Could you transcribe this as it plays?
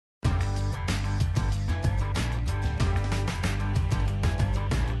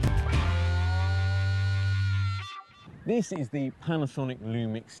This is the Panasonic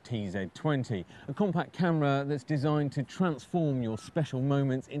Lumix tz20, a compact camera that's designed to transform your special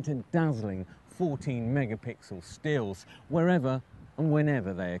moments into dazzling 14 megapixel stills wherever and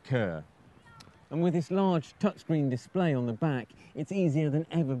whenever they occur. And with this large touchscreen display on the back, it's easier than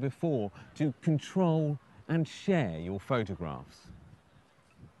ever before to control and share your photographs.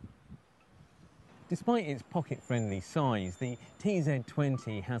 Despite its pocket-friendly size, the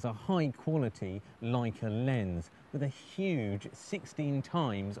tz20 has a high-quality Leica lens with a huge 16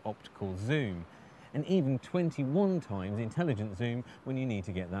 times optical zoom and even 21 times intelligent zoom when you need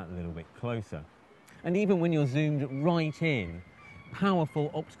to get that a little bit closer. And even when you're zoomed right in,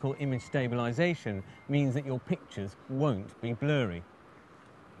 powerful optical image stabilization means that your pictures won't be blurry.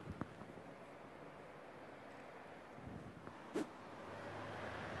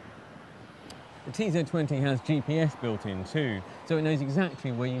 The tz20 has GPS built in too, so it knows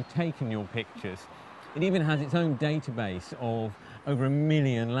exactly where you've taken your pictures. It even has its own database of over 1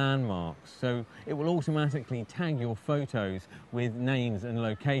 million landmarks, so it will automatically tag your photos with names and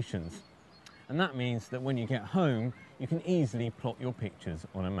locations. And that means that when you get home, you can easily plot your pictures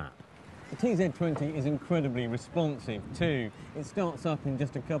on a map. The tz20 is incredibly responsive too. It starts up in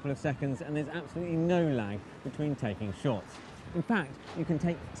just a couple of seconds and there's absolutely no lag between taking shots. In fact, you can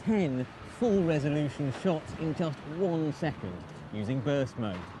take 10 full resolution shots in just 1 second using burst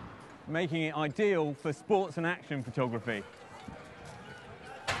mode, making it ideal for sports and action photography.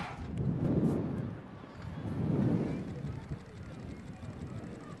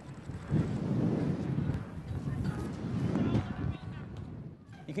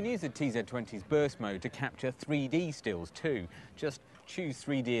 You can use the tz20's burst mode to capture 3D stills too. Just choose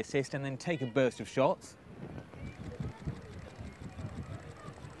 3D assist and then take a burst of shots.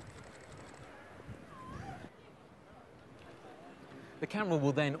 The camera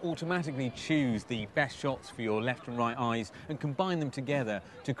will then automatically choose the best shots for your left and right eyes and combine them together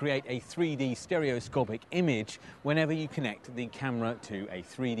to create a 3D stereoscopic image whenever you connect the camera to a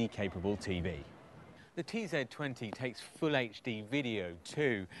 3D capable TV. The tz20 takes full HD video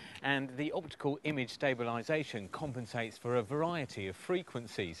too, and the optical image stabilization compensates for a variety of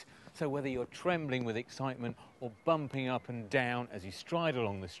frequencies. So whether you're trembling with excitement or bumping up and down as you stride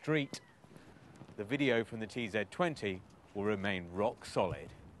along the street, the video from the tz20 will remain rock solid.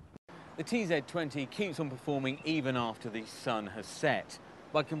 The tz20 keeps on performing even after the sun has set.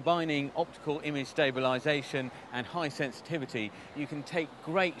 By combining optical image stabilization and high sensitivity, you can take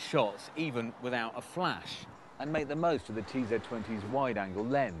great shots even without a flash. And make the most of the tz20's wide-angle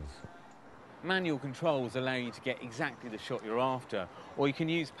lens. Manual controls allow you to get exactly the shot you're after, or you can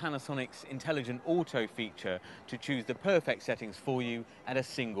use Panasonic's intelligent auto feature to choose the perfect settings for you at a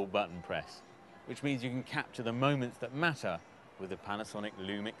single button press, which means you can capture the moments that matter with the Panasonic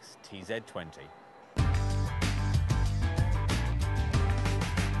Lumix tz20.